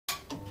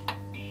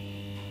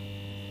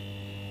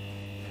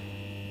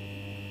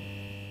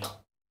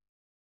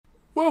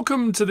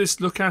Welcome to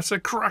this look at a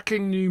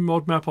cracking new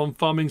mod map on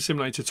Farming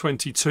Simulator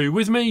 22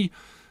 with me,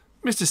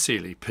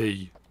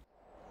 MrSealyp.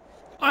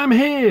 I am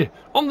here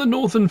on the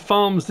Northern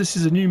Farms. This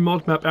is a new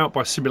mod map out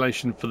by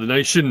Simulation for the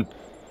Nation.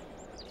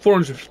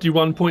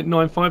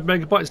 451.95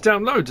 megabytes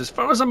downloads as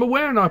far as I'm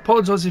aware, and I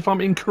apologise if I'm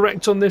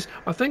incorrect on this.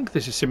 I think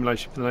this is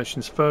Simulation for the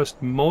Nation's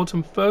first mod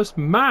and first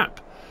map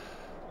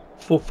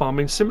for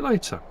Farming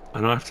Simulator,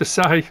 and I have to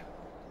say,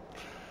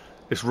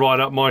 it's right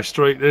up my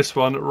street, this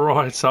one,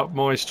 right up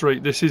my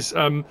street. This is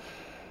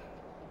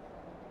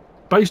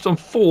based on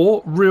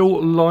 4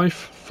 real-life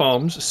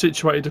farms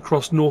situated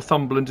across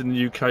Northumberland in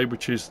the UK,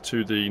 which is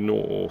to the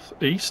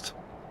north-east,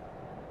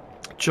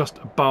 just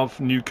above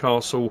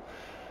Newcastle,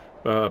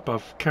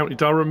 above County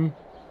Durham,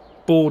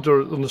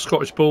 border on the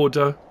Scottish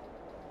border,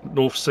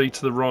 North Sea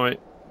to the right.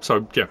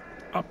 So, yeah,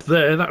 up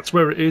there, that's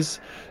where it is,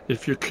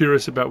 if you're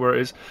curious about where it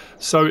is.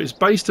 So it's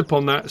based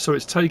upon that, so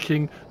it's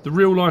taking the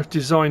real life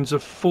designs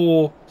of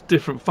 4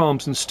 different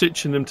farms and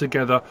stitching them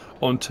together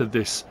onto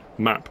this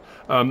map.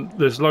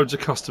 There's loads of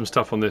custom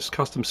stuff on this,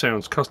 custom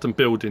sounds, custom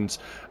buildings.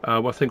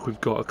 I think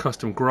we've got a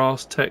custom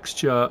grass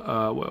texture.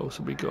 What else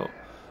have we got?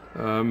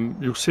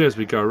 You'll see as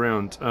we go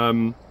around.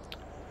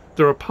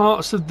 There are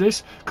parts of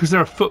this, because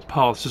there are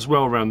footpaths as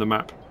well around the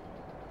map,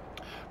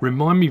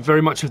 remind me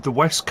very much of the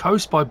West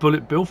Coast by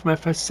Bullet Bill from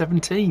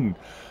FS22.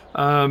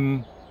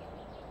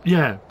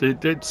 Yeah,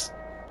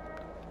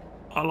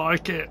 I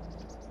like it.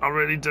 I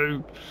really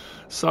do.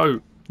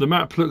 So the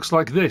map looks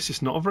like this.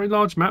 It's not a very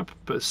large map,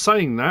 but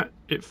saying that,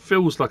 it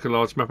feels like a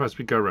large map as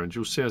we go around.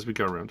 You'll see as we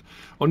go around.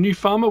 On New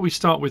Farmer, we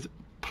start with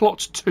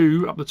plot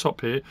 2 up the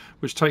top here,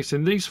 which takes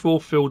in these 4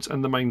 fields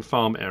and the main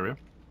farm area.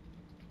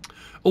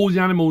 All the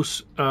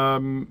animals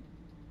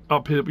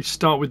up here that we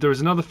start with, there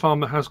is another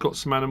farm that has got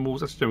some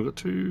animals. Actually, we've got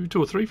two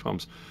or three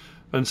farms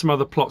and some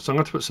other plots. I'm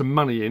going to put some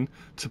money in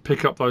to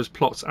pick up those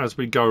plots as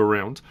we go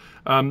around.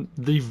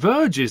 The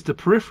verges, the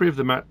periphery of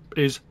the map,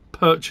 is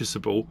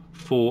purchasable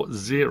for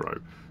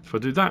 0. If I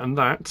do that and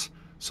that,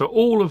 so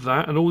all of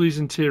that and all these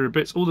interior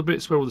bits, all the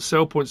bits where all the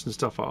sell points and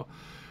stuff are,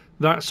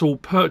 that's all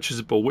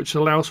purchasable, which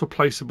allows for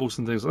placeables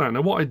and things like that.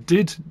 Now, what I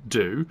did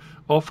do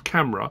off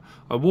camera,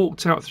 I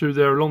walked out through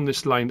there along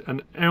this lane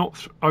and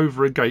out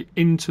over a gate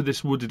into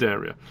this wooded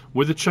area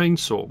with a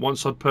chainsaw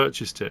once I'd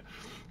purchased it.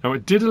 Now,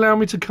 it did allow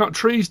me to cut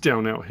trees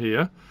down out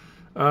here,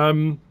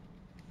 but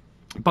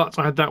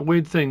I had that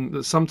weird thing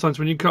that sometimes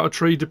when you cut a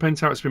tree,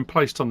 depends how it's been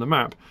placed on the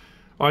map,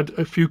 I had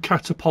a few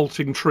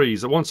catapulting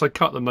trees that once I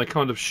cut them, they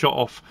kind of shot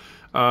off.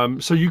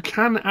 So you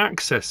can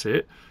access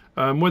it.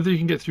 Whether you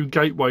can get through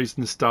gateways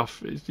and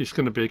stuff, it's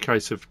going to be a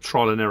case of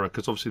trial and error,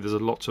 because obviously there's a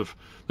lot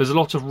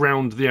of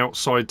round the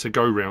outside to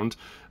go round.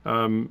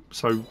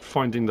 So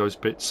finding those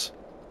bits,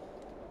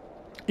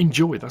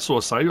 enjoy. That's all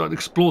I say. Like,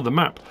 explore the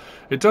map.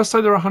 It does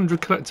say there are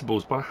 100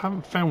 collectibles, but I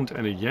haven't found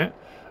any yet.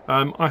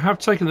 I have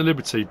taken the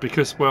liberty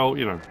because, well,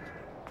 you know,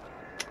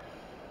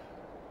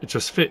 it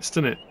just fits,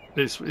 doesn't it?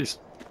 It's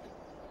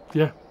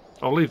yeah.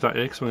 I'll leave that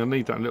here because I'm going to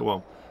need that in a little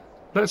while.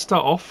 Let's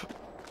start off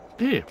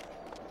here.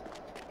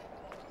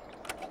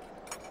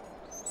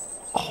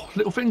 Oh,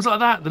 little things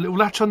like that. The little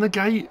latch on the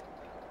gate.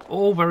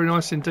 All very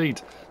nice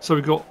indeed. So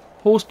we've got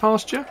horse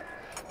pasture.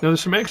 Now there's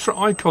some extra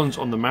icons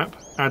on the map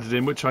added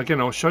in, which again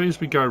I'll show you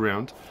as we go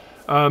around.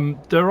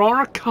 There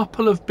are a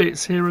couple of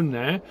bits here and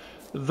there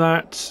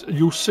that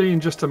you'll see in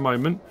just a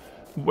moment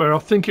where I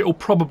think it'll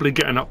probably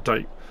get an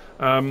update.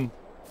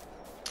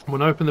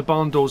 When I open the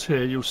barn doors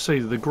here, you'll see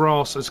that the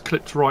grass has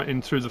clipped right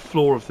in through the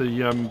floor of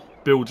the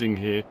building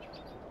here.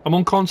 I'm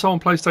on console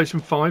on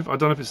PlayStation 5. I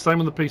don't know if it's the same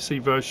on the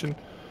PC version.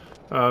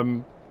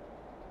 And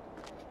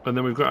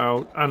then we've got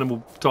our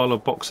animal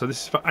dialogue box. So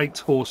this is for 8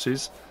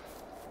 horses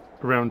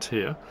around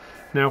here.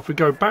 Now if we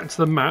go back to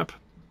the map,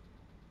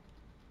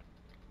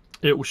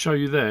 it will show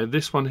you there.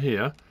 This one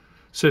here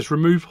says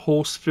remove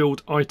horse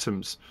field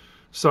items.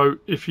 So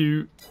if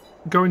you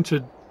go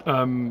into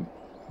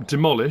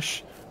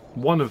demolish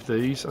one of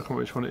these, I can't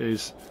remember which one it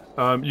is,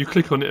 you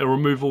click on it, it'll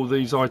remove all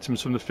these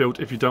items from the field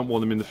if you don't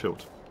want them in the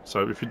field.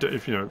 So if you're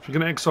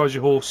going to excise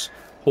your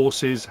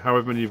horses,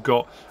 however many you've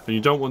got, and you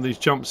don't want these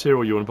jumps here,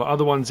 or you want to put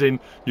other ones in,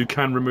 you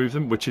can remove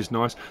them, which is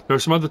nice. There are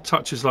some other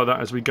touches like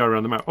that as we go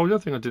around the map. Oh, the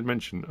other thing I did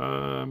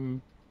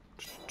mention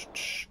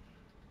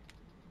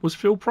was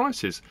field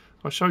prices.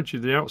 I showed you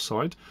the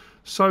outside.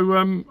 So,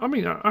 I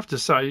mean, I have to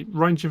say,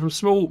 ranging from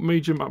small,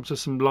 medium, up to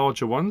some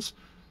larger ones.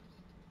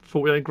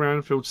 48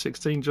 grand, field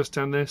 16 just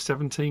down there,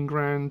 17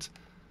 grand,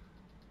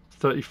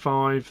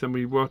 35, then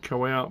we work our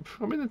way up.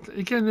 I mean,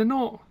 again, they're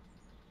not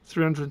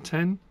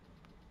 310.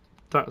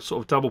 That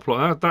sort of double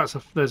plot.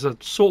 There's a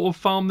sort of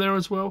farm there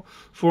as well.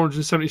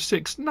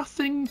 476.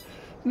 Nothing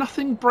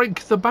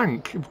break the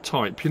bank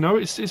type. You know,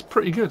 it's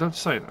pretty good. I have to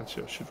say it.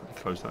 Actually, I should really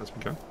close that as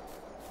we go.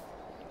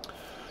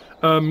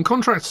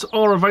 Contracts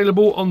are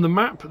available on the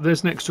map.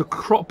 There's an extra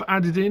crop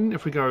added in.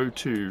 If we go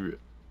to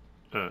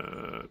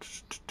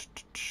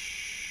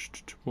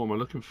what am I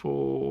looking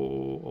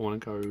for? I want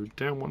to go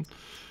down one.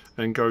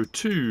 and go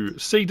to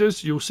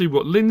seeders, you'll see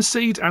what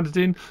linseed added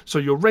in. So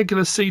your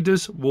regular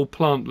seeders will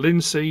plant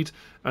linseed,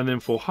 and then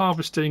for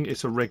harvesting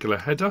it's a regular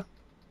header.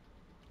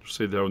 You'll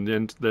see there on the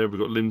end there we've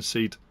got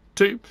linseed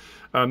too.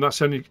 That's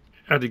the only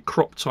added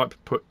crop type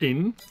put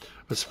in.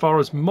 As far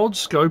as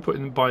mods go, put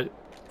in by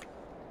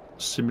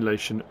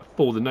Simulation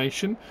for the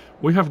Nation,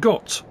 we have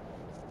got,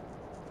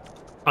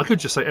 I could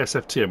just say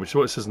SFTN, which is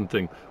what it says in the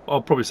thing.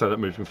 I'll probably say that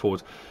moving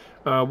forward.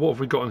 What have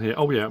we got on here?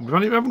 Oh yeah, we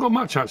haven't got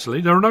much actually.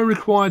 There are no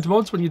required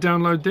mods when you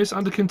download this.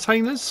 Under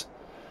containers,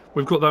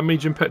 we've got that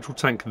medium petrol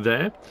tank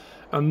there.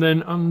 And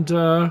then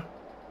under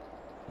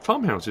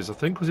farmhouses, I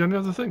think, was the only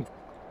other thing.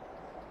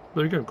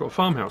 There we go, we've got a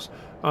farmhouse.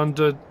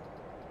 Under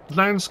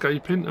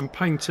landscaping and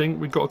painting,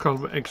 we've got a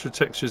couple of extra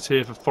textures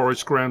here for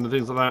forest ground and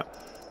things like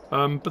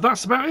that. But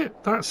that's about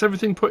it. That's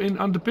everything put in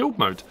under build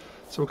mode.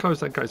 So we'll close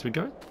that gate as we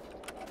go.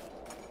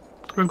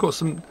 We've got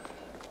some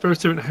various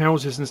different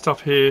houses and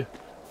stuff here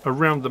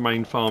around the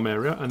main farm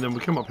area, and then we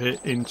come up here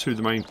into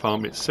the main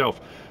farm itself.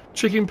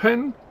 Chicken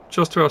pen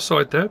just to our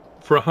side there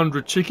for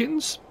 100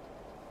 chickens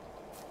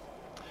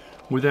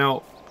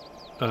without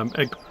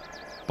egg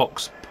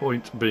box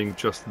point being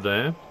just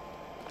there.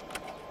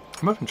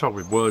 I'm having trouble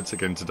with words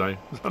again today.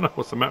 I don't know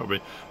what's the matter with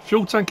me.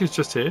 Fuel tank is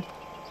just here.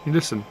 You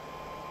listen.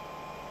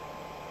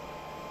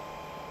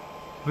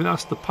 I think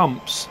that's the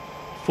pumps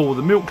for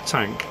the milk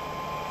tank.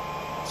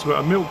 So we've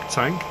got a milk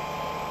tank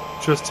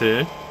just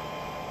here.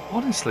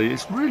 Honestly,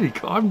 it's really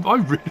I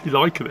really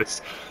like this.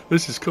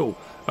 This is cool.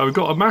 We've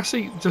got a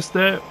Massey just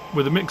there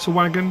with a mixer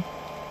wagon.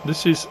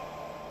 This is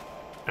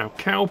our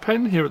cow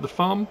pen here at the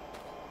farm.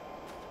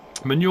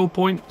 Manure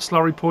point,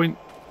 slurry point,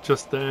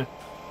 just there.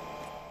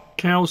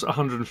 Cows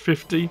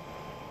 150.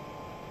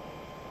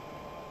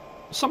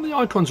 Some of the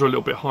icons are a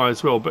little bit high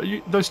as well, but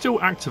they still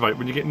activate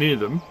when you get near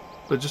them.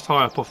 They're just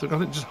high up off the. I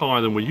think just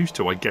higher than we're used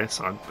to, I guess.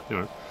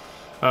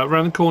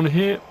 Around the corner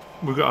here,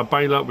 we've got a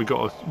baler. We've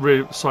got a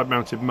rear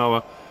side-mounted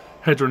mower.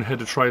 Header and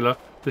header trailer.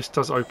 This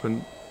does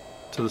open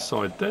to the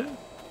side there.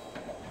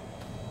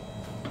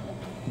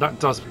 That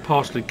does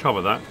partially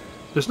cover that.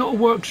 There's not a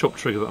workshop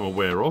trigger that I'm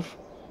aware of.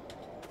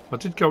 I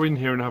did go in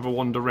here and have a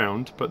wander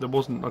around, but there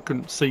wasn't. I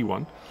couldn't see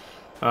one.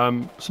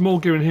 Some more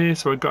gear in here,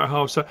 so I've got a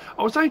harvester.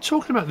 I was only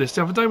talking about this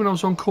the other day when I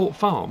was on Court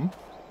Farm.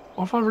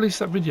 Or have I released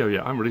that video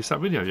yet? I haven't released that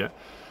video yet.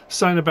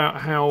 Saying about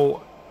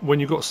how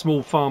when you've got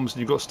small farms and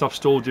you've got stuff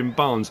stored in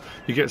barns,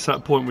 you get to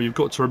that point where you've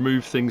got to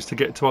remove things to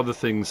get to other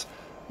things.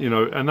 You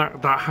know, and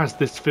that has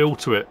this feel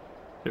to it.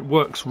 It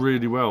works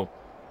really well.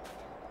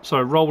 So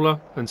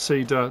roller and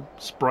seeder,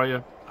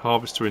 sprayer,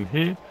 harvester in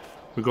here.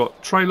 We've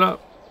got trailer,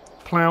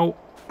 plough,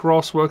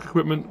 grass work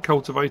equipment,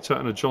 cultivator,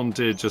 and a John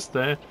Deere just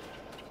there.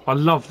 I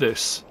love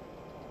this.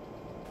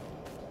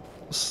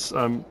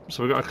 So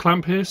we've got a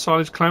clamp here,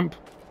 silage clamp,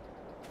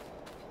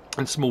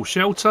 and small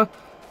shelter.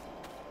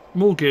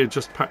 More gear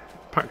just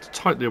packed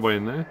tightly away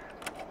in there.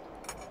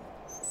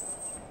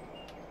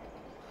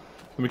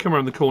 And we come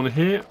around the corner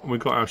here, and we've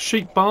got our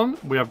sheep barn.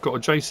 We have got a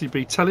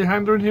JCB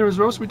telehandler in here as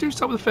well, so we do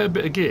start with a fair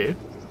bit of gear.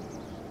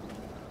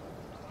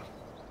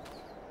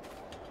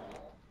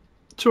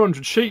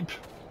 200 sheep,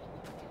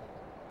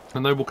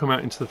 and they will come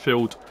out into the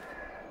field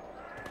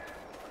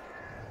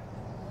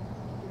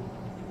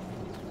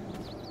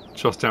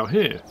just out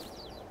here.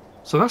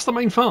 So that's the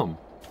main farm.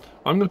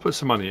 I'm going to put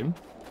some money in,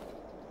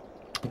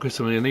 because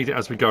I need it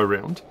as we go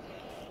around.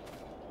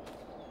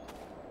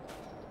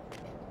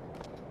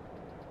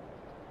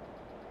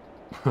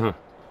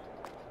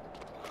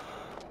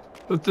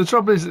 The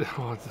trouble is,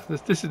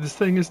 this is the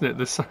thing, isn't it?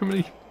 There's so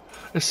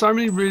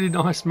many really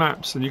nice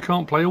maps, and you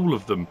can't play all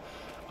of them.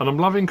 And I'm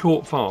loving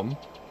Court Farm,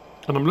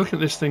 and I'm looking at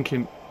this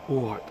thinking,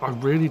 oh, I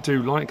really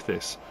do like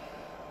this.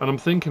 And I'm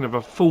thinking of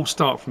a full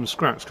start from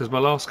scratch, because my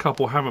last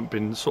couple haven't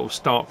been sort of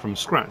start from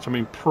scratch. I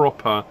mean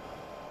proper.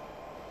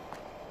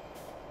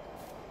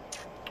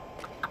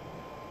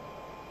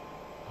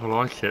 I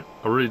like it.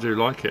 I really do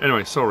like it.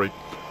 Anyway, sorry.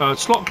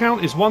 Slot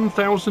count is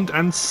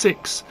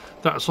 1006.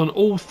 That's on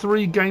all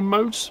 3 game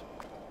modes.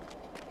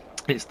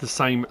 It's the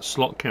same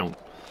slot count.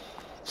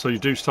 So you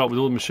do start with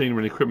all the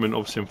machinery and equipment.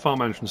 Obviously, in farm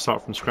management,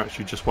 start from scratch.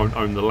 You just won't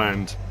own the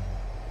land.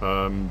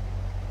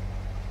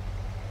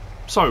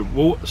 So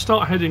we'll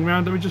start heading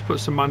round. Let me just put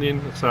some money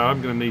in. So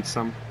I'm going to need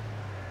some.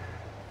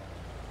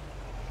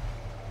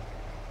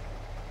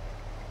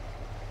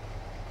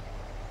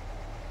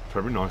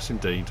 Very nice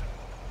indeed.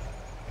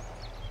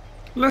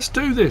 Let's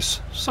do this.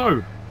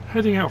 So,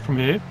 heading out from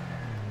here.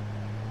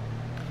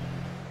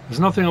 There's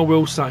nothing I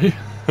will say.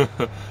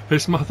 I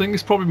think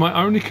it's probably my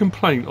only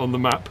complaint on the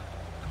map.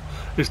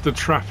 It's the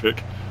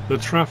traffic. The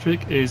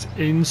traffic is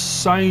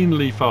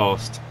insanely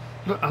fast.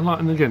 Look,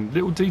 and again,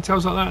 little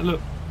details like that.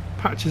 Look,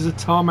 patches of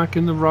tarmac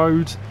in the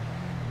road.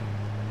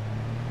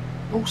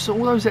 Also,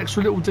 all those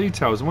extra little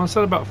details. And when I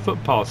said about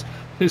footpaths,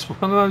 it's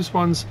one of those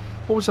ones.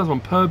 What was the other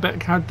one?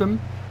 Purbeck had them.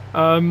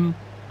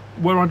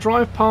 Where I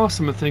drive past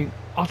them and think,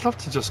 I'd love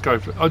to just go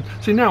for.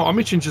 See, now I'm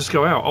itching to just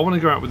go out. I want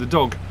to go out with the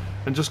dog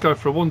and just go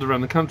for a wander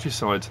around the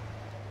countryside.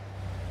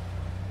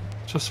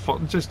 Just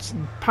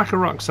pack a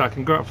rucksack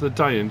and go out for the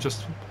day and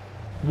just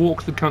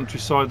walk the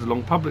countryside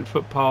along public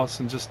footpaths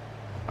and just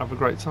have a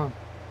great time.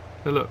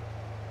 Hey, look.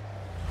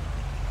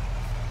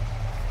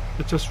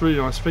 They're just really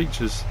nice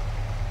features.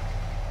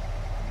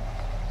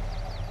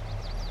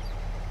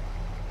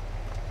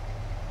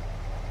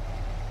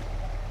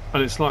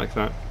 And it's like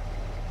that.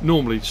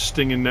 Normally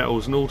stinging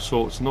nettles and all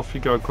sorts, and off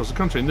you go across the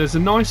country. And there's a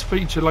nice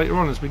feature later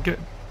on as we get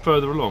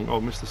further along. Oh, I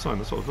missed the sign,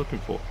 that's what I was looking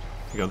for.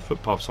 You go, the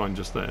footpath sign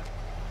just there.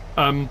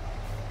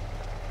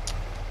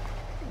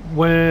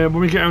 Where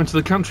when we get out into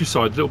the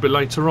countryside a little bit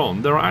later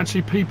on, there are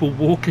actually people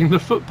walking the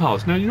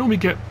footpaths. Now you normally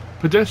get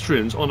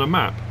pedestrians on a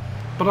map,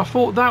 but I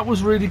thought that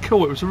was really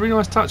cool. It was a really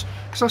nice touch,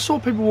 because I saw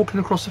people walking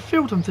across the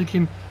field. I'm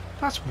thinking,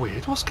 that's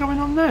weird, what's going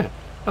on there?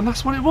 And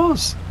that's what it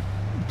was.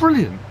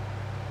 Brilliant.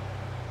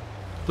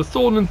 The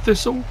Thorn and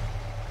Thistle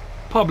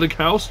public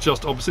house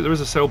just opposite. There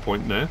is a sell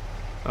point there.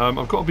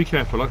 I've got to be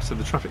careful. Like I said,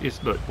 the traffic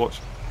is... Look, watch.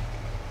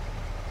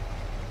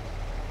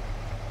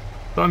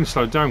 That only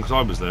slowed down because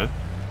I was there.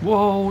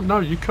 Whoa,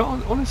 no, you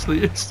can't.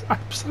 Honestly, it's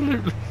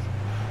absolutely...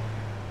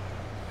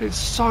 It's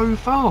so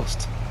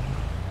fast.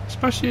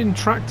 Especially in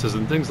tractors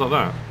and things like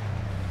that.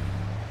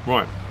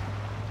 Right.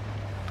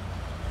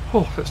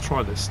 Oh, let's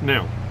try this.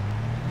 Now,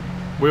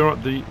 we're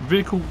at the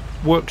vehicle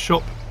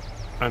workshop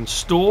and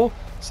store.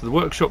 So the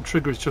workshop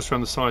trigger is just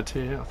around the side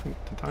here. I think,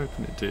 did I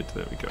open it? Did.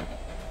 There we go.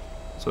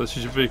 So this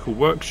is your vehicle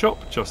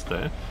workshop, just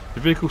there.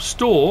 Your vehicle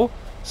store,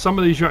 some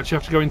of these you actually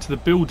have to go into the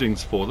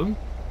buildings for them.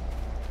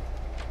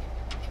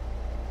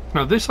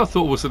 Now this I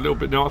thought was a little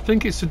bit, now I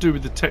think it's to do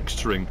with the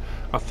texturing.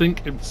 I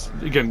think it's,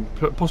 again,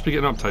 possibly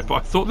get an update, but I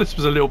thought this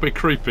was a little bit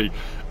creepy.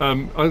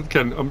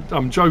 Again,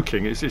 I'm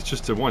joking, it's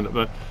just to wind up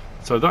there.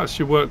 So that's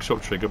your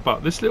workshop trigger,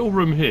 but this little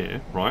room here,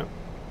 right,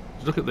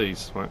 look at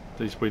these, right,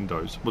 these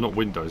windows, well not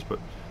windows, but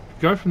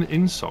go from the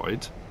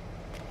inside,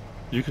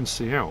 you can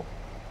see out.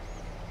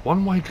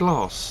 One-way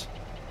glass.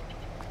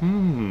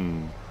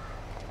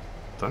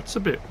 That's a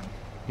bit...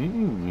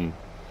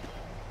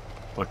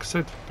 Like I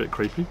said, a bit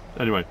creepy.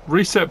 Anyway,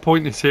 reset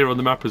point is here on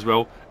the map as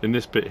well, in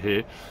this bit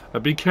here.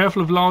 Be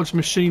careful of large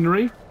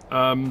machinery.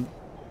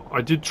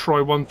 I did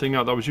try one thing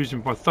out that I was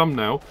using for my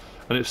thumbnail,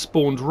 and it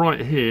spawned right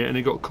here, and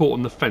it got caught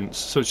on the fence.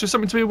 So it's just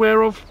something to be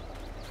aware of.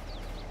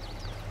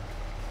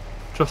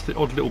 Just the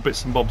odd little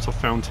bits and bobs I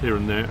found here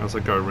and there as I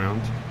go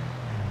around.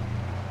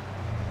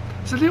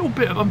 It's a little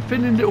bit, I'm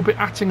feeling a little bit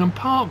Attingham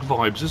Park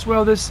vibes as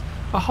well. There's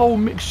a whole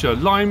mixture.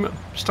 Lime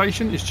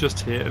Station is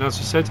just here, and as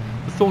I said,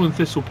 the Thorn and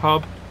Thistle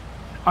pub.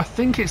 I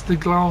think it's the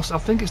glass, I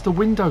think it's the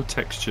window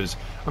textures.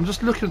 I'm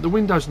just looking at the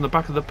windows on the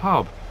back of the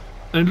pub,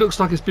 and it looks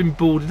like it's been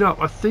boarded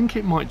up. I think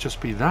it might just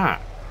be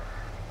that.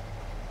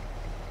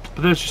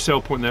 But there's your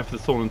sell point there for the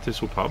Thorn and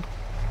Thistle pub.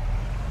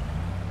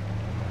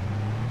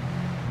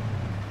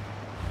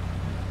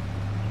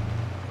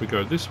 We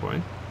go this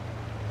way.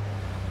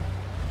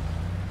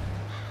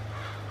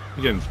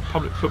 Again,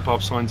 public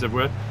footpath signs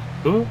everywhere.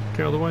 Oh,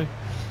 get out of the way.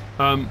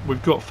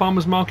 We've got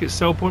Farmers Market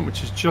sell point,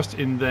 which is just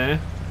in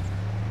there.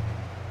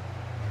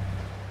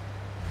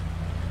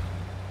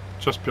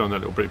 Just behind that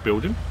little brick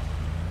building.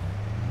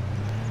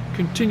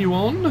 Continue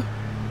on. We've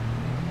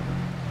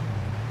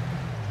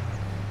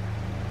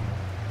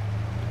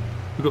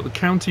got the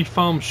County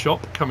Farm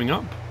Shop coming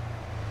up.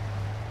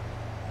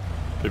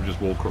 People just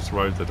walk across the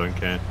road, they don't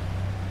care.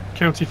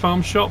 County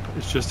Farm Shop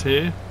is just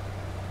here.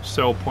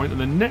 Sell point,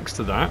 and then next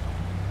to that,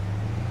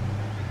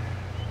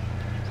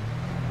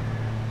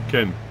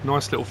 again,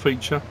 nice little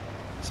feature.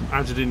 Some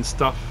added in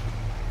stuff.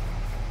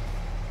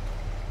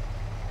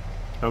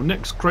 Our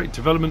next great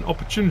development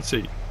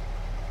opportunity,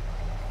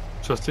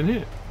 just in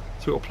here.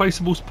 So we've got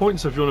placeable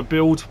points, so if you want to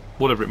build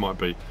whatever it might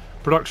be,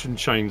 production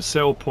chains,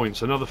 sell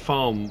points, another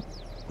farm.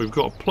 We've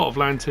got a plot of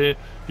land here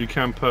you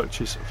can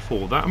purchase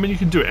for that. I mean, you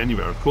can do it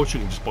anywhere, of course.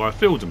 You can just buy a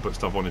field and put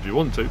stuff on if you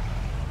want to,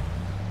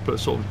 but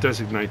sort of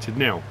designated.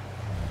 Now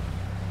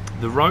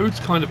the road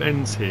kind of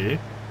ends here.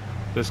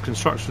 There's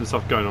construction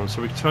stuff going on,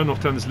 so we can turn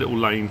off down this little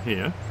lane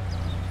here.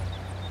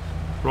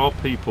 There are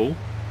people.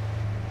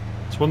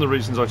 It's one of the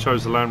reasons I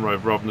chose the Land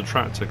Rover rather than the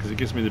tractor, because it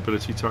gives me the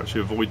ability to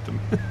actually avoid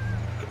them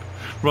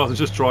rather than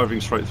just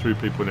driving straight through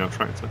people in our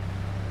tractor.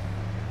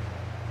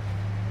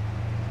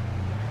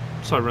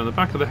 So around the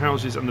back of the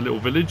houses and the little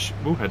village,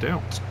 we'll head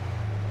out.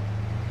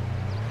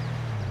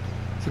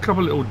 There's a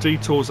couple of little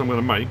detours I'm going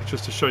to make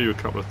just to show you a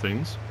couple of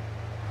things.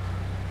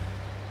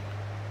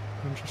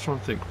 I'm just trying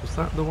to think, was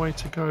that the way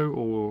to go,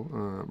 or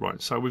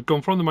right? So we've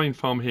gone from the main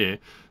farm here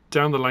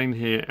down the lane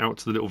here out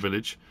to the little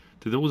village.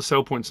 Did all the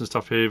sell points and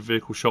stuff here,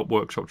 vehicle shop,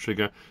 workshop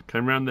trigger,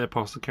 came round there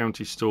past the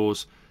county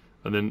stores,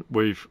 and then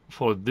we've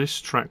followed this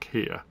track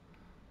here.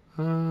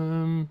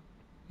 No,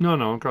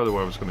 I'll go the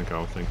way I was going to go,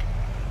 I think.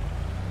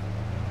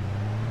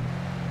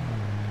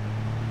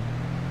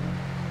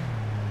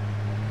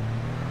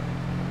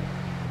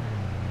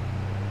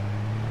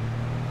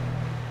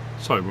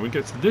 So when we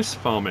get to this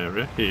farm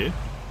area here,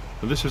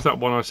 and this is that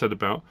one I said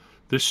about,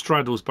 this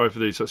straddles both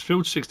of these. So it's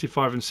field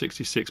 65 and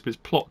 66, but it's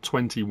plot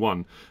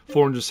 21,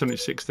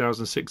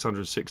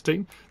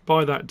 476,616.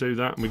 Buy that, do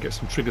that, and we get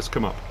some triggers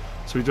come up.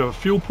 So we do have a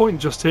fuel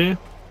point just here.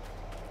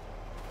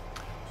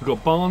 We've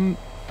got barn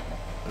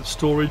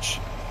storage.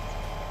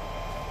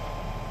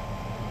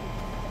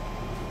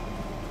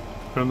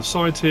 And on the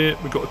side here,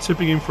 we've got a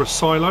tipping in for a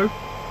silo.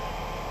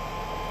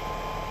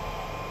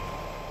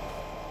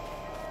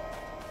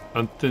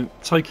 And then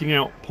taking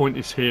out point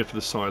is here for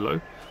the silo.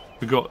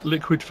 We've got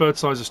liquid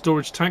fertilizer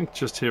storage tank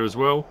just here as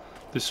well.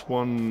 This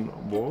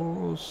one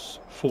was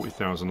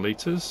 40,000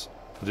 litres.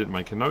 I didn't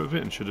make a note of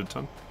it and should have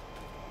done.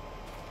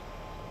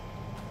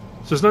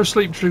 So there's no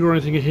sleep trigger or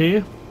anything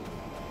here.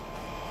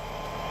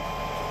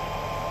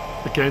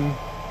 Again,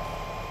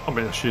 I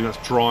mean, I assume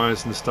that's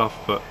dryers and stuff,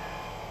 but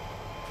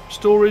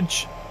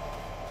storage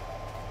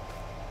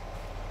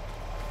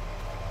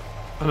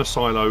and a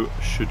silo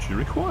should you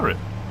require it.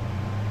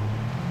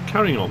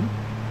 Carrying on.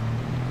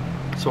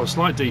 So a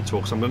slight detour,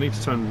 because I'm going to need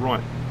to turn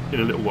right in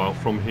a little while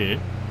from here,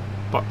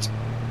 but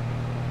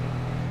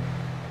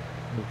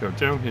we'll go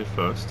down here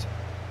first.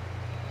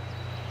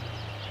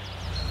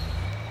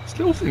 It's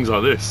little things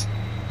like this,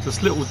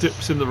 just little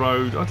dips in the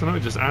road. I don't know,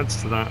 it just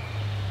adds to that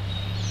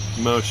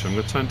immersion. I'm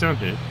going to turn down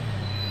here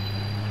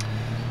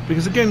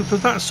because, again, for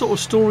that sort of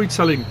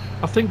storytelling,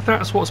 I think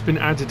that's what's been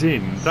added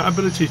in, that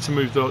ability to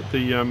move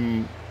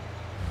the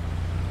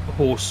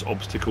horse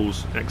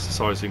obstacles,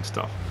 exercising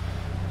stuff.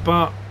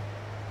 But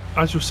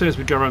as you'll see as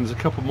we go around, there's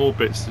a couple more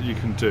bits that you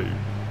can do,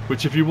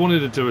 which if you wanted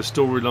to do a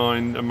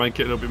storyline and make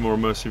it a little bit more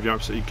immersive, you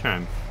absolutely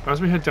can. But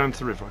as we head down to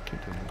the river, I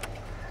keep doing that.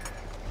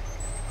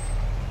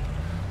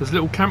 There's a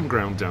little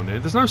campground down there.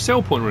 There's no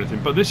sell point or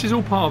anything, but this is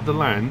all part of the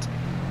land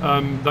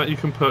that you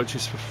can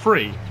purchase for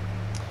free.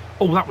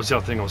 Oh, that was the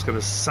other thing I was going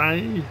to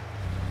say.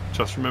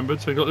 Just remembered.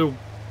 So you've got a little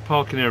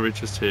parking area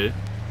just here.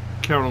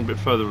 Carry on a bit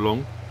further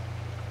along.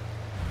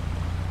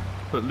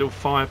 Put a little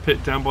fire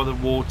pit down by the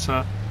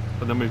water.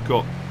 And then we've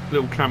got a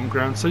little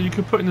campground. So you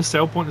could put in a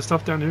sell point and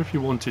stuff down here if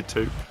you wanted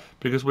to,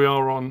 because we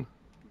are on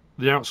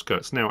the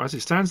outskirts. Now, as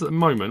it stands at the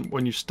moment,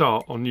 when you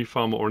start on New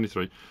Farmer or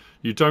anything,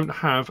 you don't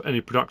have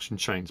any production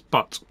chains.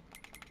 But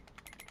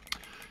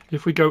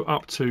if we go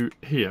up to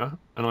here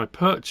and I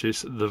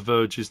purchase the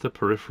verges, the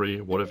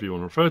periphery, whatever you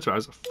want to refer to it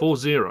as,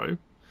 40,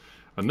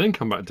 and then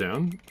come back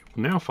down,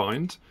 you'll now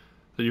find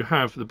that you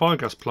have the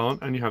biogas plant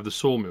and you have the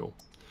sawmill.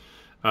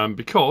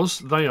 Because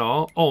they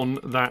are on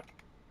that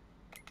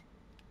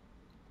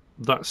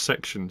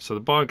section. So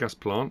the biogas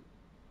plant,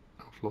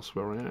 I've lost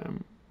where I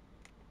am,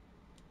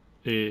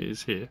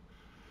 is here.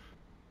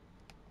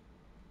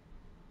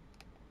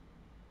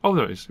 Oh,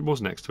 there it is. It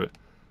was next to it.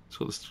 It's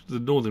got the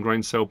northern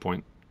grain sell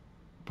point,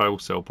 bale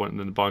sell point, and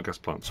then the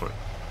biogas plant. Sorry,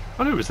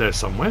 I knew it was there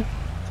somewhere.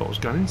 I thought I was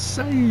going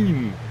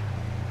insane.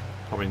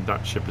 I mean,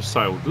 that ship has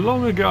sailed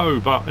long ago.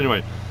 But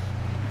anyway,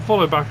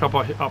 follow back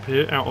up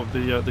here out of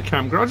the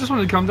campground. I just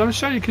wanted to come down and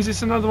show you because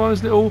it's another one of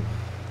those little,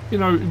 you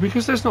know,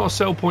 because there's not a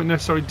sell point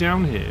necessarily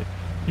down here.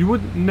 You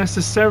wouldn't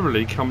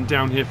necessarily come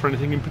down here for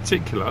anything in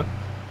particular.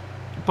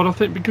 But I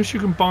think because you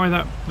can buy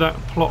that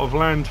plot of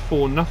land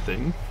for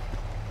nothing,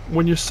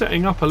 when you're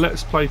setting up a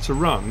Let's Play to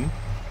run,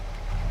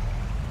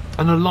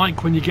 and I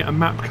like when you get a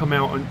map come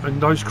out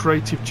and those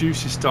creative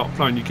juices start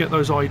flowing, you get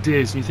those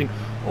ideas and you think,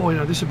 oh, you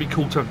know, this would be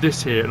cool to have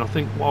this here, and I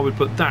think, well, I would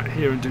put that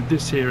here and do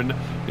this here, and,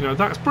 you know,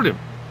 that's brilliant.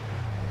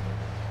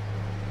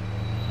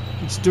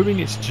 It's doing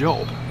its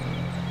job.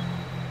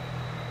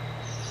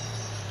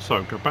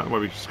 So, go back the way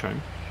we just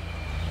came.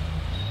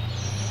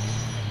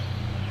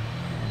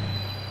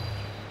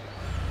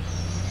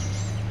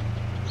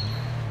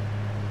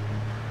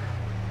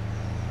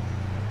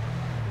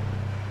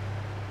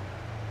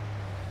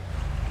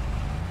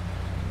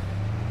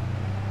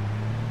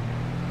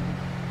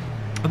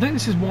 I think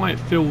this is why it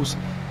feels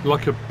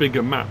like a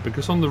bigger map,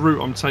 because on the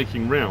route I'm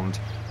taking round,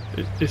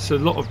 it's a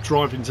lot of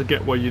driving to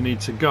get where you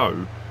need to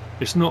go.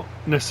 It's not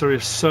necessarily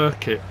a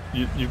circuit.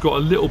 You've got a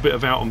little bit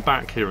of out and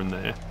back here and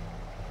there.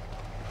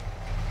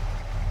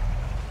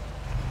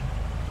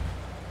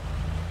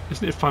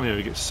 Isn't it funny how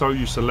you get so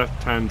used to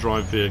left-hand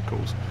drive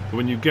vehicles, but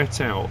when you get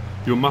out,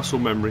 your muscle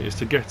memory is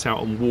to get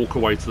out and walk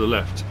away to the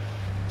left.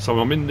 So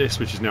I'm in this,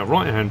 which is now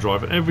right-hand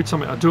drive, and every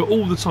time I do it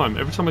all the time,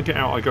 every time I get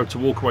out I go to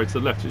walk away to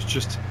the left. It's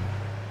just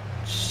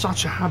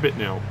such a habit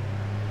now.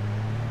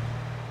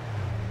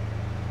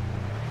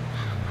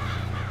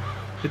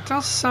 It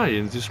does say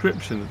in the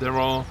description that there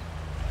are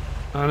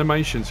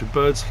animations with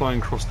birds flying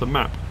across the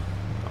map.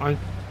 I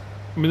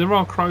mean, there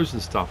are crows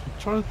and stuff.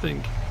 I'm trying to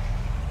think.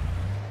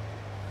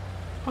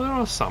 Oh, there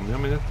are some. I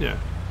mean, yeah.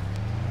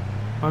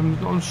 I'm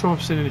not sure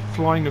I've seen any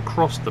flying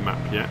across the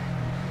map yet.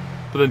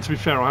 But then, to be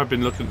fair, I have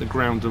been looking at the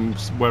ground and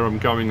where I'm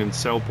going and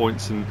sell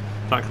points and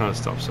that kind of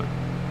stuff. So,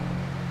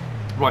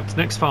 right,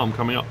 next farm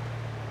coming up.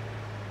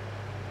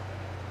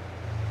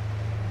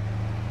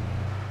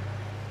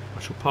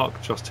 I shall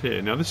park just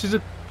here. Now, this is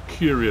a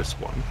curious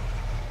one,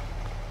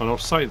 and I'll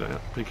say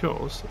that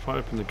because if I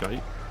open the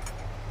gate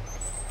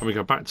and we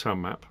go back to our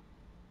map,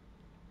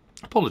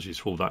 apologies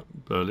for all that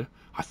earlier.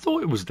 I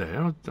thought it was there.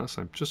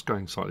 I'm just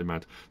going slightly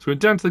mad. So we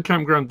went down to the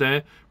campground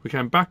there. We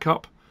came back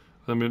up,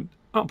 and then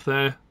we're up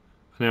there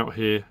and out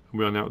here, and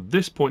we are now at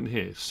this point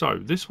here. So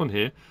this one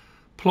here,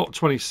 plot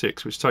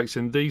 26, which takes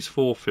in these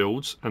 4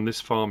 fields and this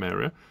farm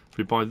area. If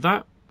we buy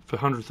that for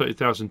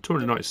 130,000,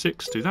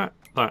 296. Do that,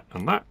 that,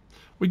 and that.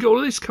 We got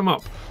all this come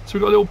up. So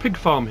we've got a little pig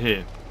farm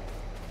here.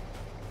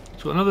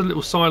 We've got another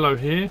little silo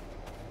here.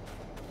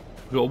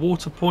 We've got a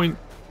water point.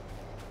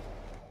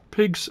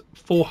 Pigs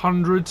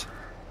 400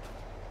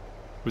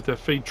 with their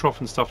feed trough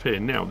and stuff here.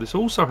 Now, this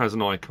also has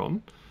an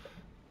icon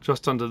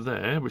just under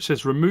there which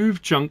says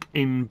remove junk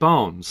in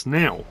barns.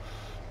 Now,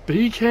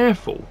 be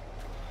careful.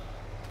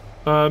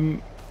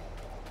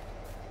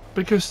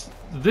 Because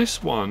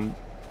this one,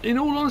 in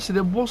all honesty,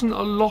 there wasn't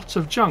a lot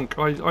of junk.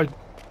 I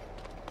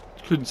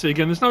couldn't see.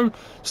 Again, there's no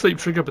sleep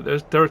trigger,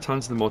 but there are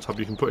tons in the mod hub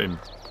you can put in.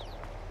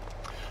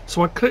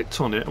 So I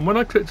clicked on it, and when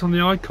I clicked on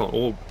the icon,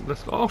 or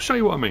I'll show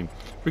you what I mean.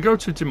 We go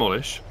to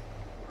demolish.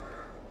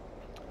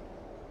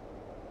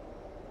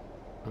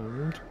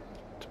 And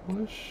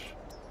demolish.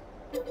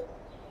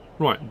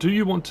 Right, do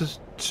you want to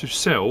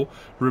sell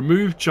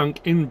remove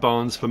junk in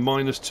barns for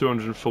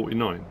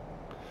 -249?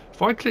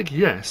 If I click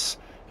yes,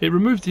 it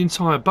removed the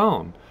entire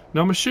barn.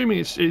 Now I'm assuming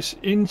it's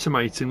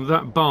intimating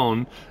that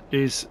barn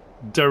is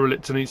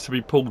derelict and needs to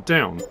be pulled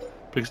down.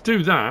 Because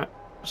do that,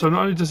 so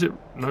not only does it...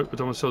 No, I don't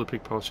want to sell the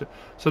pig pasture.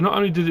 So not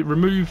only did it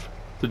remove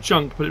the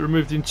junk, but it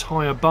removed the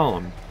entire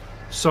barn.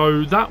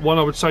 So that one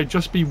I would say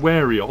just be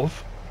wary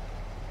of.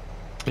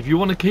 If you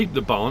want to keep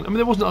the barn, I mean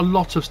there wasn't a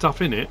lot of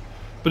stuff in it,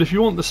 but if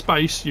you want the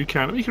space you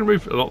can. I mean, you can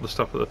remove a lot of the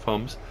stuff at the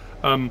farms.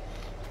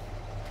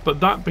 But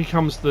that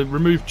becomes, the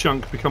removed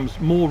junk becomes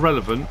more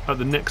relevant at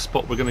the next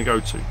spot we're going to go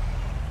to.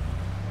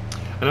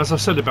 And as I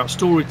said about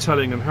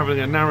storytelling and having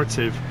a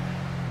narrative,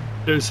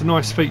 it's a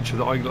nice feature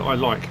that I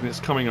like, and it's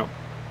coming up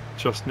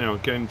just now.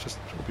 Again, just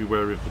be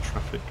wary of the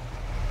traffic.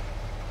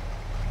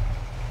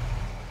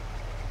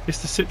 It's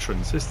the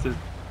Citroens, it's the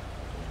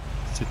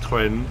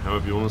Citroën,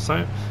 however you want to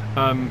say it.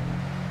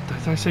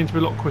 They seem to be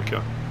a lot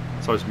quicker.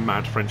 So it's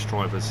mad French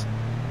drivers.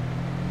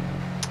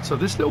 So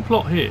this little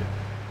plot here.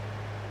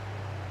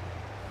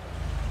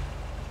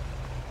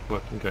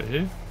 Open gate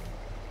here.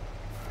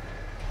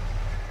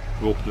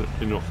 Walking in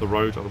and off the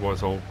road,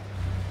 otherwise I'll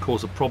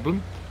cause a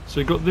problem. So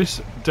you've got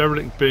this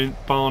derelict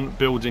barn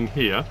building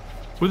here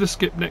with a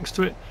skip next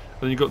to it,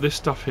 and you've got this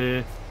stuff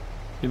here.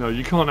 You know,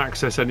 you can't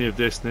access any of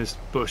this, and there's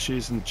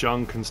bushes and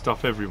junk and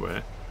stuff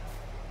everywhere.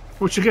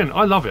 Which again,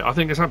 I love it. I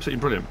think it's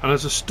absolutely brilliant. And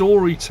as a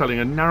storytelling,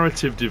 a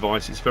narrative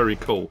device, it's very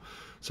cool.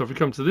 So if we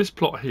come to this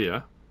plot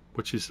here,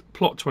 which is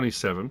plot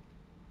 27,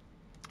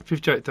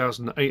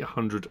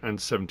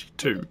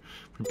 58,872.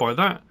 If we buy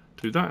that,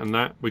 do that and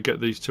that, we get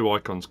these two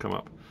icons come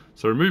up.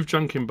 So remove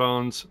junk in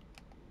barns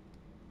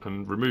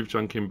and remove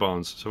junk in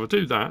barns. So if I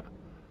do that,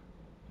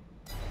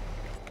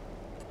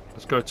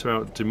 let's go to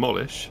our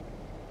demolish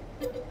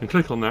and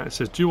click on that. It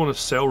says, do you want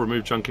to sell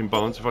remove junk in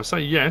barns? If I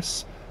say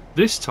yes,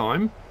 this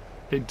time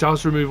it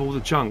does remove all the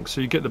junk,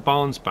 so you get the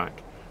barns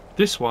back.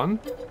 This one,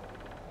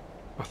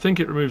 I think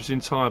it removes the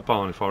entire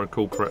barn if I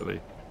recall correctly.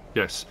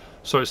 Yes.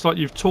 So it's like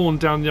you've torn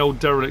down the old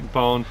derelict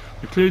barn,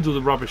 you've cleared all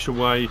the rubbish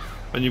away,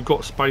 and you've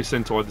got space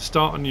then to either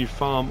start a new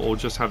farm or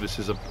just have this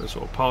as a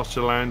sort of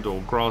pasture land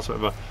or grass,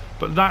 whatever.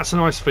 But that's a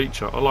nice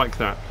feature. I like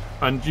that.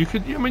 And you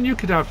could, I mean, you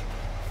could have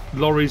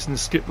lorries and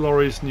skip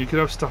lorries, and you could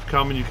have stuff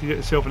coming. You could get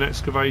yourself an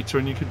excavator,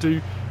 and you could do,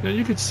 you know,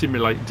 you could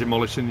simulate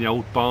demolishing the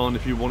old barn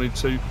if you wanted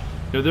to. You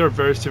know, there are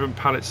various different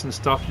pallets and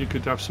stuff. You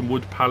could have some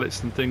wood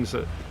pallets and things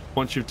that,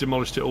 once you've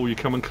demolished it all, you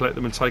come and collect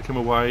them and take them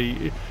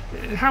away.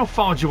 How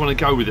far do you want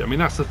to go with it? I mean,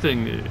 that's the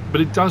thing.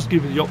 But it does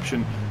give you the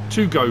option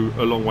to go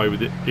a long way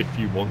with it if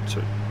you want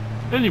to.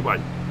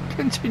 Anyway,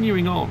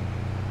 continuing on.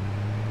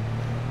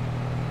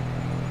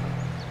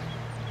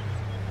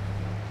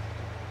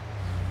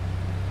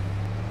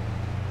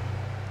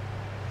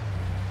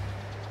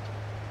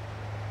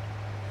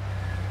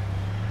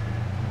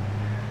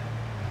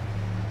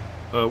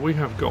 We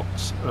have got,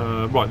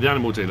 right, the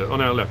animal dealer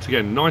on our left.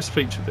 Again, nice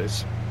feature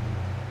this.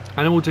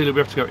 Animal dealer, we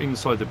have to go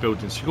inside the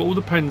building. So you've got all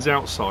the pens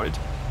outside.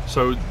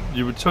 So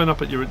you would turn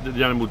up at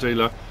the animal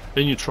dealer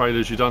in your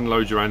trailers, you'd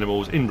unload your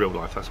animals, in real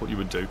life that's what you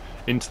would do,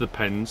 into the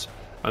pens.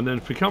 And then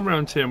if we come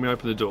around here and we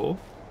open the door,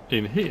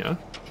 in here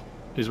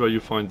is where you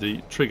find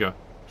the trigger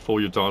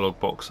for your dialogue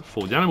box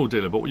for the animal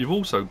dealer. But what you've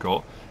also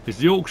got is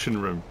the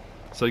auction room.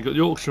 So you've got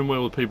the auction room where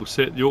all the people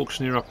sit, the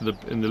auctioneer up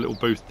in the little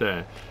booth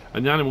there.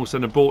 And the animals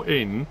then are brought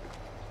in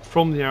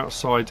from the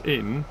outside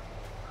in.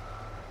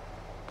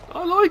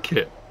 I like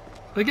it.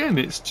 Again,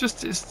 it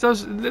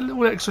does a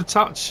little extra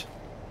touch.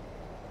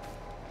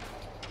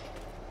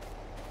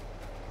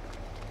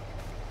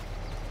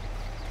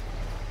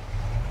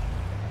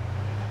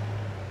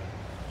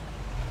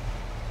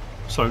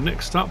 So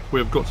next up,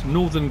 we've got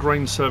Northern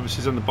Grain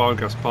Services and the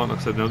biogas plant. Like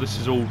I said, now this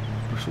is all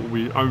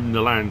we own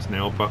the land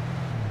now, but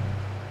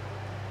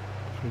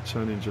if we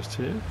turn in just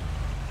here,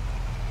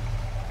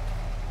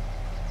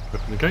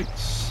 open the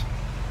gates.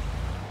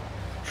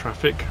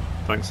 Traffic.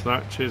 Thanks for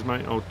that. Cheers,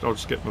 mate. I'll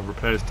just get my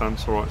repairs done.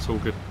 It's alright, it's all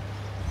good.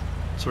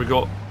 So we've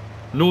got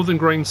Northern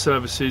Grain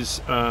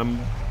Services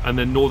and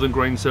then Northern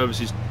Grain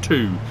Services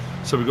 2.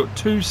 So we've got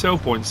 2 sell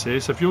points here.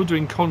 So if you're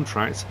doing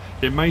contracts,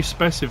 it may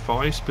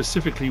specify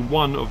specifically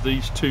one of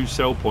these 2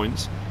 sell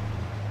points.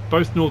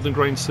 Both Northern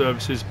Grain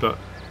Services, but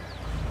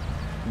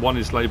One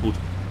is labelled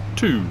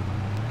 2.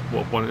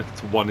 What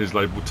one is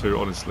labelled 2,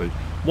 honestly.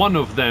 One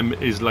of them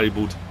is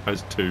labelled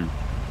as 2.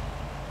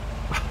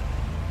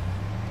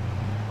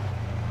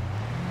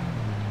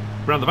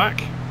 Round the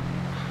back.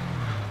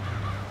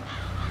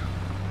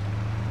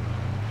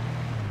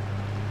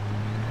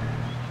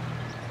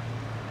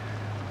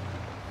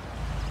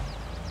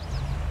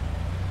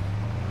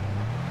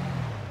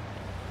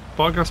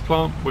 Biogas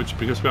plant, which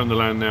because we're on the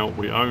land now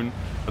we own,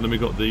 and then we've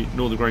got the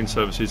Northern Grain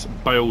Services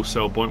bale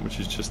sell point, which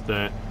is just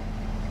there.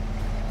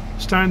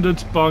 Standard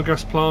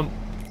biogas plant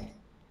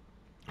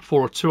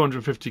for a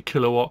 250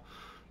 kilowatt,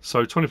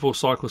 so 24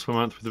 cycles per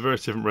month with the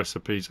various different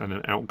recipes and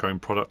an outgoing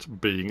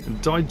product being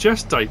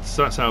digestate.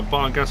 So that's our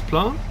biogas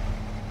plant.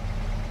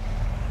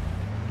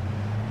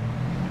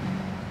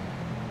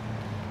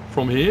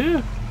 From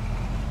here,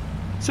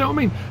 see what I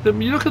mean?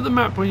 You look at the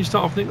map when you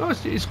start off, and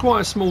think, oh, it's quite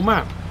a small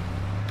map.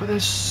 But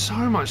there's so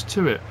much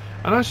to it,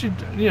 and as you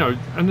know,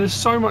 and there's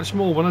so much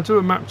more. When I do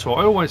a map tour,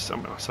 I always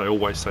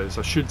say this.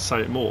 I should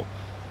say it more.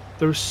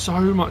 There is so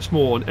much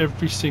more on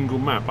every single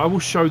map. I will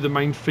show the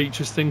main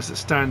features, things that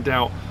stand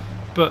out.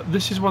 But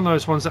this is one of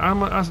those ones that,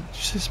 as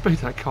just the speed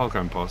of that car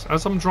going past,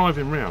 as I'm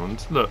driving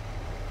round, look,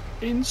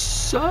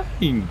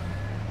 insane.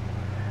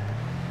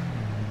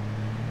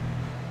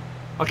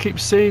 I keep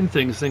seeing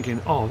things, thinking,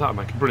 oh, that'll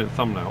make a brilliant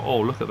thumbnail. Oh,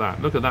 look at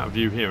that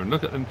view here, and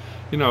look at, and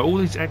you know, all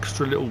these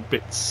extra little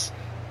bits.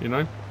 You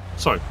know,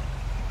 so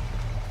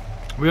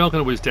we are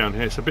going to whiz down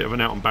here. It's a bit of an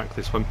out and back,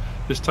 this one.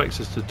 This takes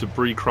us to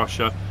debris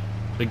crusher.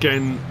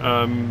 Again,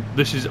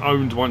 this is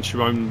owned once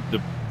you own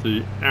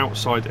the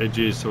outside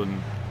edges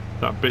and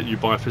that bit you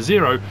buy for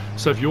zero.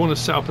 So if you want to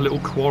set up a little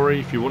quarry,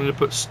 if you wanted to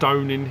put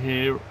stone in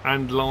here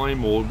and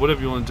lime or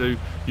whatever you want to do,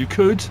 you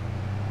could. So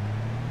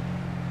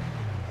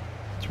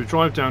we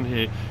drive down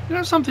here. You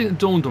know, something that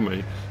dawned on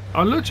me.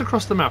 I looked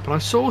across the map and I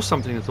saw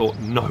something and thought,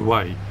 no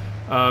way.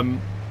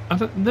 And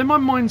then my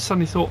mind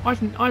suddenly thought,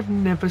 I've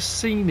never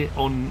seen it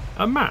on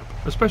a map,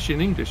 especially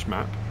an English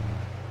map.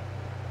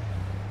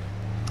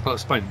 I'll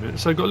explain in a minute.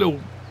 So you've got a little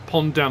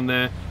pond down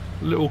there,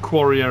 a little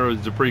quarry area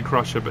with the debris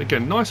crusher, but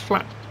again, nice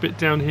flat bit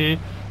down here.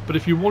 But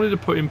if you wanted to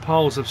put in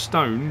piles of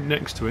stone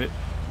next to it,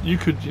 you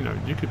could, you know,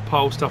 you could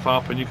pile stuff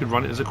up and you could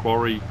run it as a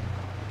quarry.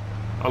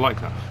 I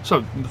like that.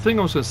 So the thing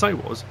I was going to say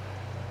was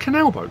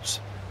canal boats.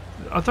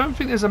 I don't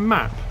think there's a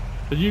map,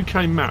 a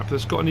UK map,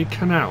 that's got any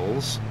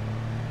canals.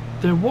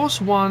 There was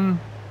one,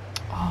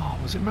 oh,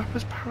 was it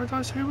Mapper's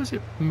Paradise? Who was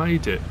it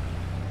made it?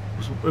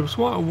 It was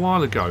quite a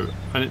while ago,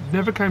 and it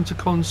never came to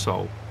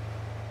console.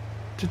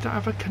 Did that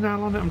have a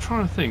canal on it? I'm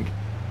trying to think.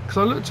 Because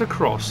I looked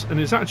across, and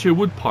it's actually a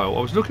wood pile.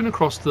 I was looking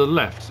across to the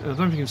left, and I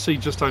don't know if you can see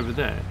just over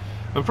there.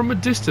 And from a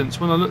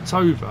distance, when I looked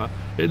over,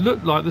 it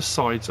looked like the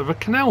sides of a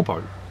canal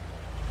boat.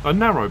 A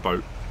narrow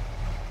boat.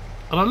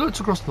 And I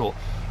looked across and thought,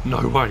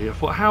 no way. I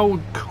thought, how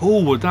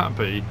cool would that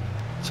be?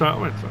 So I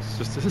went,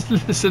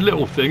 it's a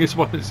little thing. It's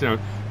one. It's, you know,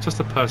 just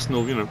a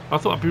personal. You know, I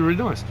thought it'd be really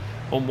nice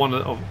on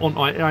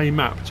a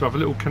map to have a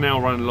little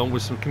canal running along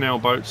with some canal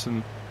boats,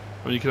 and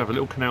you could have a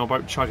little canal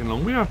boat chugging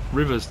along. We have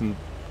rivers and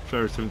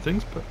various different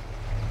things, but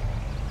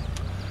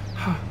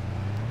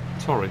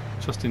sorry,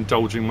 just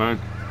indulging my own.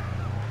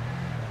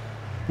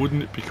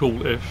 Wouldn't it be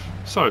cool if?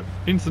 So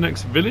into the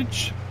next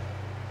village.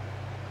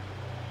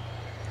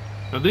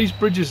 Now these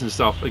bridges and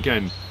stuff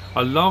again.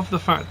 I love the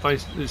fact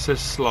it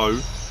says slow.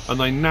 And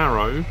they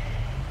narrow,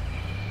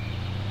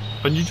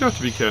 and you do have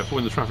to be careful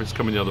when the traffic's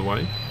coming the other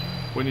way.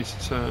 We need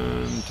to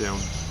turn down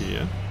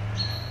here.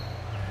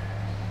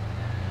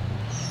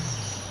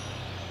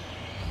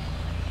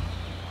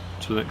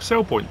 To the next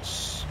sell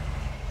points.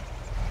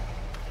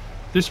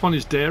 This one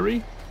is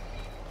dairy,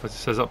 as it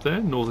says up there,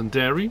 Northern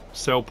Dairy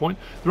sell point.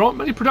 There aren't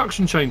many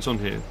production chains on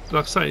here.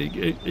 Like I say,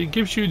 it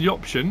gives you the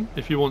option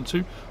if you want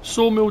to.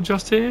 Sawmill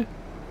just here,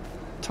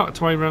 tucked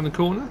away around the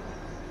corner.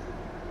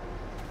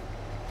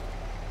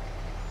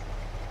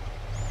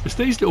 It's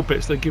these little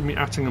bits that give me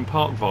Attingham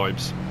Park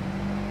vibes.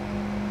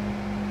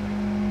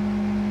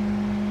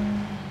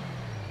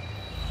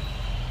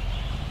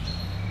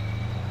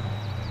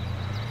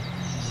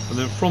 And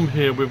then from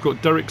here we've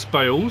got Derrick's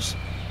Bales.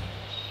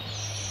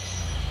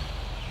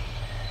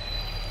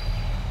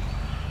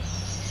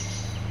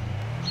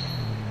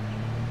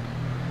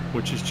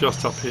 Which is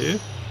just up here.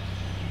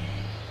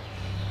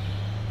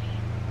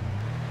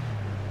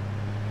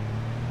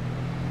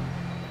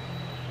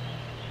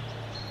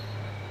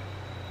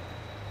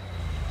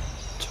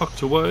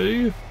 Tucked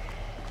away.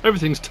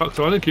 Everything's tucked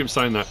away. I don't keep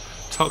saying that.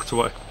 Tucked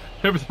away.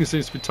 Everything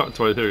seems to be tucked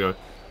away. There we go.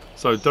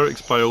 So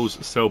Derrick's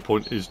Bales sell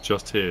point is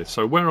just here.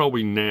 So where are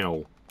we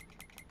now?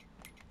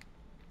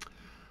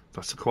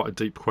 That's quite a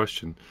deep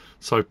question.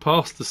 So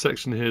past the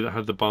section here that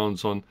had the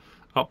barns on,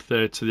 up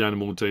there to the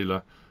animal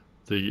dealer,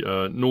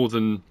 the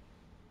Northern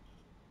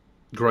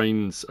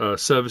Grains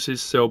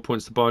Services sell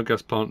points, the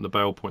biogas plant and the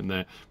bale point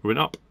there. We went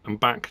up and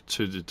back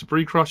to the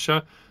debris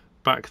crusher,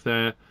 back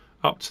there,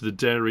 up to the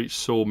dairy,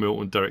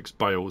 sawmill and Derrick's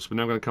Bales. We're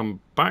now going to come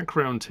back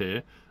round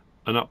here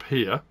and up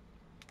here.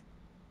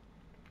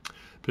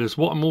 Because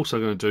what I'm also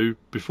going to do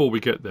before we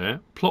get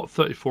there, plot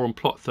 34 and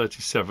plot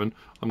 37,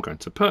 I'm going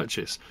to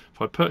purchase.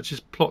 If I purchase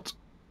plot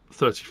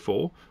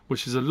 34,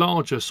 which is a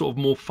larger, sort of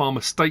more farm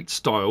estate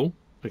style,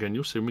 again,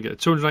 you'll see when we get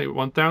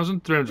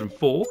 281,000,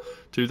 304,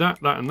 do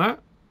that, that, and that.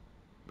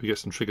 We get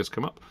some triggers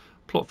come up.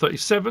 Plot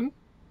 37,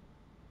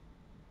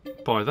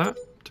 buy that,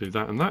 do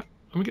that and that,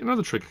 and we get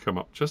another trigger come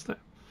up just there.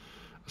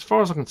 As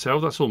far as I can tell,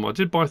 that's all. I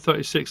did buy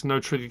 36, no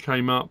trigger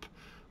came up.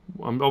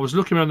 I was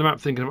looking around the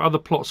map thinking of other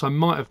plots I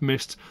might have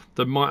missed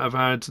that might have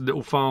had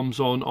little farms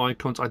on,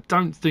 icons. I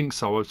don't think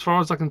so. As far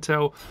as I can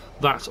tell,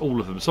 that's all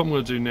of them. So what I'm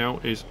going to do now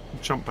is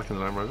jump back in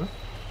the Land Rover.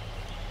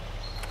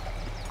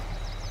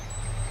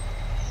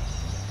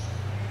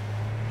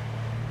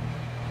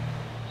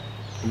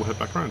 And we'll head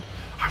back around.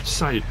 I have to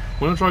say,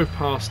 when I drove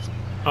past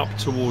up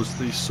towards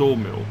the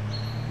sawmill,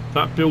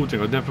 that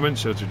building I never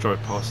mentioned as we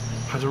drove past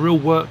had a real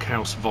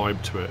workhouse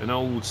vibe to it. An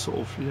old sort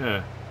of,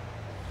 yeah,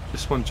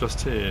 this one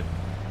just here.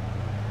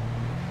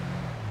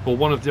 Or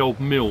one of the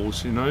old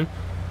mills, you know.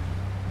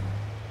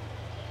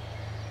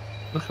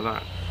 Look at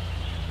that.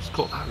 It's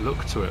got that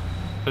look to it.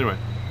 Anyway.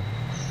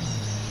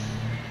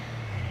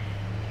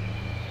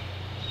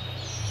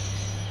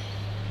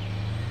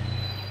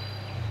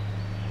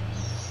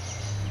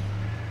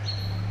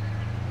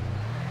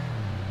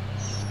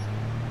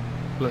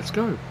 Let's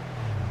go.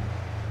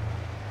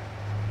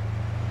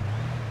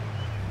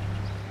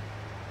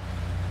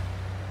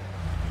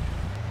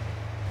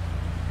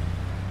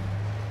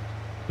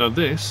 Now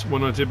this,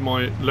 when I did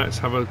my let's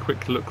have a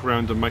quick look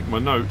around and make my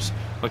notes,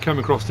 I came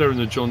across there in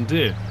the John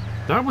Deere.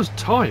 That was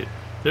tight.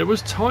 It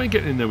was tight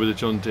getting in there with the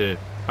John Deere.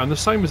 And the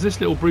same as this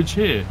little bridge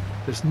here.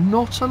 There's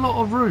not a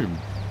lot of room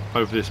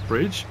over this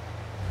bridge.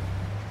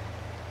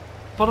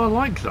 But I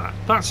like that.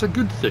 That's a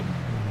good thing.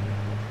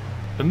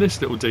 And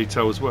this little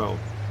detail as well.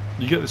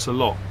 You get this a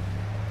lot.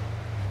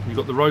 You've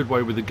got the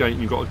roadway with the gate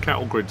and you've got a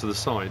cattle grid to the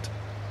side.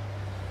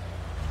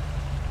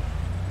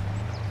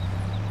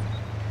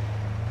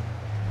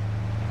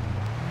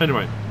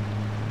 Anyway,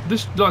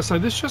 this, like I say,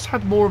 this just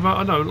had more of a,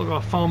 I don't know,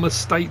 like a farm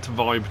estate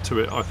vibe to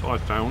it. I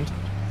found,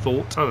 I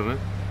don't know.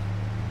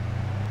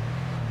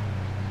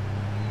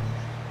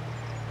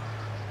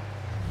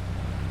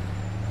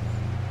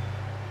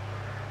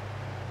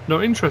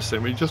 Now,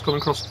 interesting, we've just gone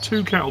across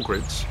 2 cattle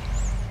grids,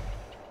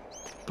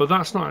 but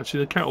that's not actually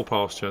the cattle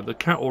pasture. The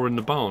cattle are in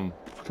the barn.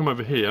 If we come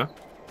over here,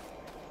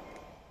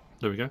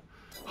 there we go.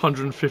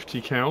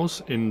 150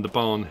 cows in the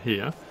barn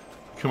here.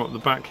 Come up the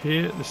back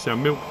here. This is our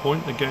milk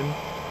point again.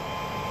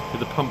 With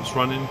the pumps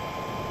running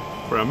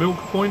for our milk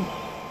point.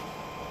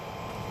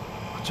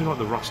 I do like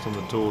the rust on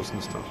the doors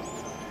and stuff.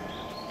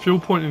 Fuel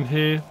point in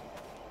here.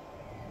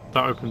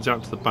 That opens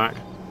out to the back,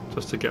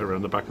 just to get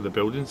around the back of the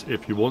buildings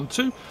if you want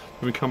to. Then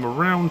we come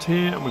around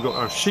here and we've got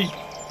our sheep.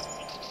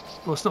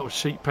 Well, it's not a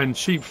sheep pen,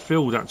 sheep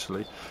field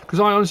actually. Because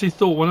I honestly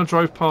thought when I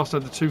drove past the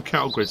 2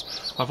 cattle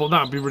grids, I thought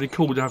that would be really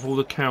cool to have all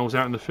the cows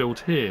out in the field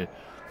here.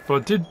 But I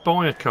did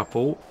buy a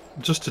couple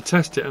just to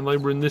test it and they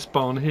were in this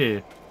barn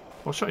here.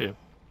 I'll show you.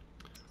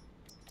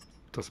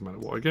 Doesn't matter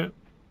what I get.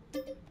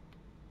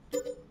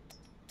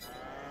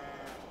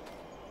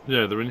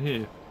 Yeah, they're in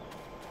here.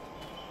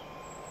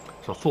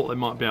 So I thought they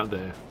might be out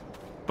there.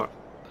 But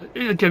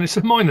again, it's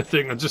a minor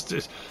thing.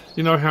 It's,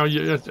 you know how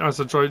you, as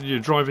you're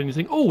driving, you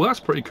think, oh, that's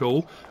pretty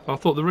cool. I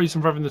thought the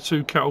reason for having the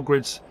 2 cattle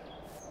grids,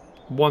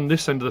 one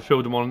this end of the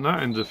field and one on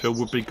that end of the field,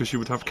 would be because you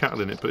would have cattle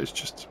in it. But it's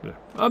just, yeah,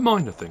 a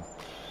minor thing.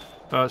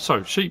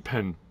 So, sheep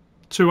pen,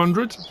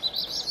 200.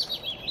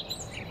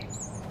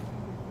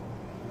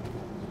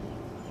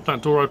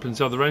 That door opens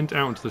the other end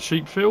out into the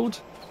sheep field.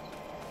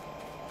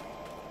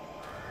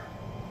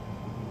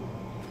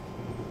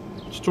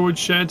 Storage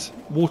shed,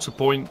 water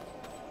point.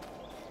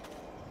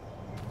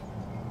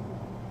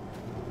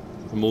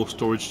 And more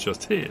storage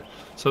just here.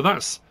 So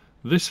that's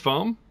this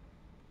farm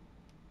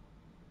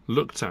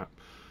looked at.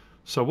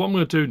 So what I'm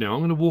going to do now, I'm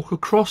going to walk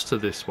across to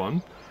this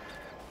one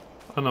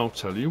and I'll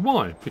tell you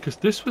why. Because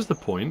this was the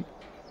point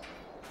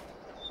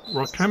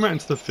where I came out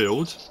into the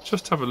field,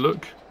 just have a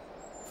look.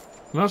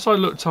 And as I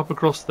looked up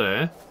across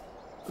there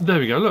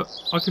we go, look,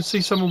 I could see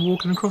someone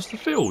walking across the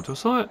field. I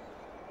was like,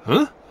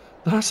 huh?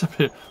 That's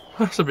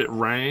a bit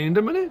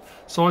random, isn't it?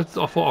 So I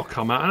thought I'll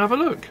come out and have a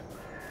look.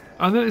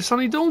 And then it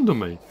suddenly dawned on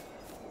me.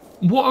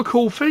 What a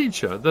cool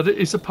feature that it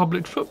is a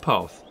public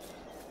footpath.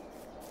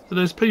 So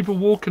there's people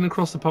walking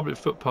across the public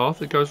footpath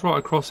that goes right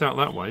across out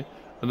that way,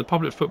 and the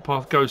public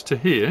footpath goes to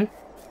here.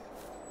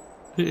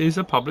 It is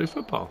a public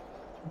footpath.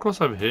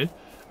 Across over here.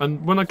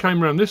 And when I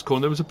came around this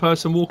corner, there was a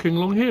person walking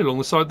along here, along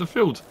the side of the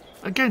field.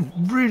 Again,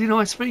 really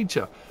nice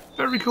feature.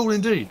 Very cool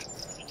indeed.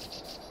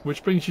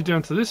 Which brings you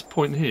down to this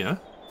point here.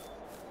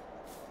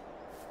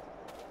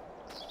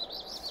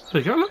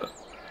 There you go, look.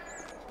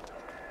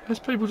 There's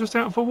people just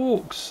out for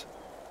walks.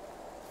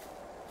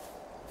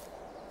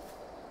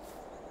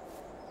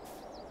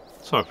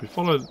 So if we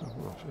follow...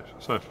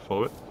 So if we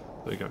follow it,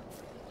 there you go.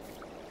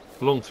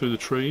 Along through the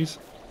trees.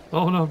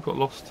 Oh no, I've got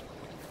lost.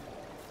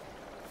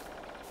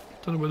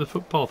 Don't know where the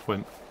footpath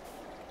went.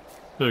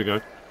 There we go.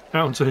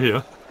 Out onto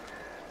here.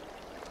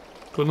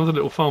 Got another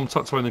little farm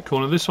tucked away in the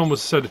corner. This one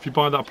was said if you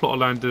buy that plot of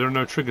land, there are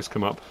no triggers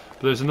come up.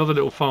 But there's another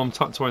little farm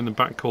tucked away in the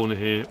back corner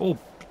here. Or,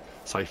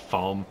 say,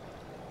 farm.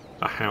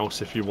 A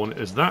house if you want it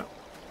as that.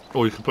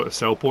 Or you can put a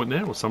sell point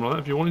there or something like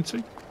that if you wanted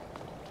to.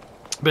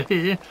 But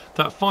here,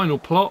 that final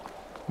plot,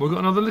 we've got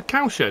another little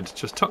cow shed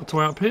just tucked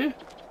away up here.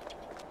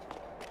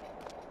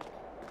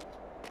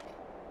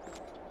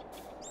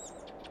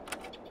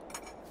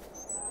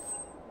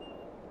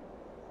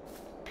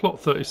 Plot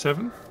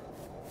 37.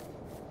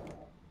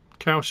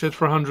 Cow shed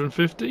for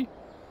 150.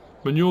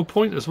 Manure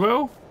point as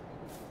well.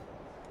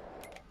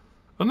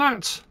 And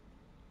that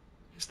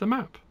is the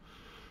map.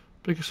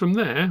 Because from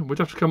there, we'd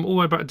have to come all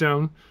the way back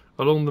down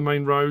along the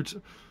main road.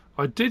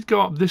 I did go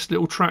up this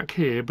little track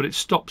here, but it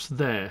stops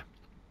there.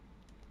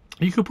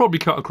 You could probably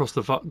cut across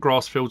the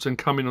grass fields and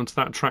come in onto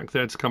that track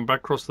there to come back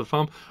across the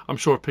farm. I'm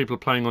sure if people are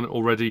playing on it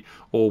already,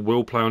 or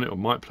will play on it, or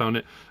might play on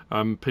it,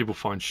 people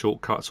find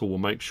shortcuts or will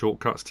make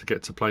shortcuts to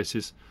get to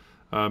places.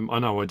 I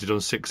know I did on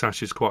 6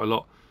 Ashes quite a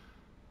lot.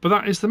 But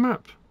that is the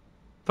map.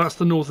 That's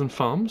the Northern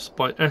Farms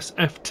by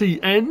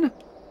SFTN.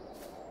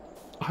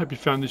 I hope you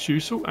found this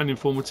useful and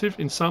informative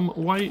in some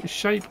way,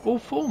 shape or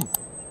form.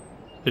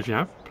 If you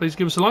have, please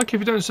give us a like. If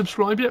you don't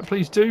subscribe yet,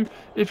 please do.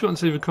 If you want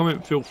to leave a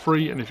comment, feel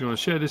free. And if you want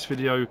to share this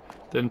video,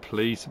 then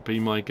please be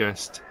my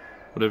guest.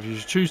 Whatever you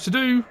choose to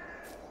do.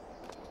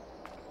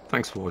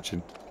 Thanks for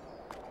watching.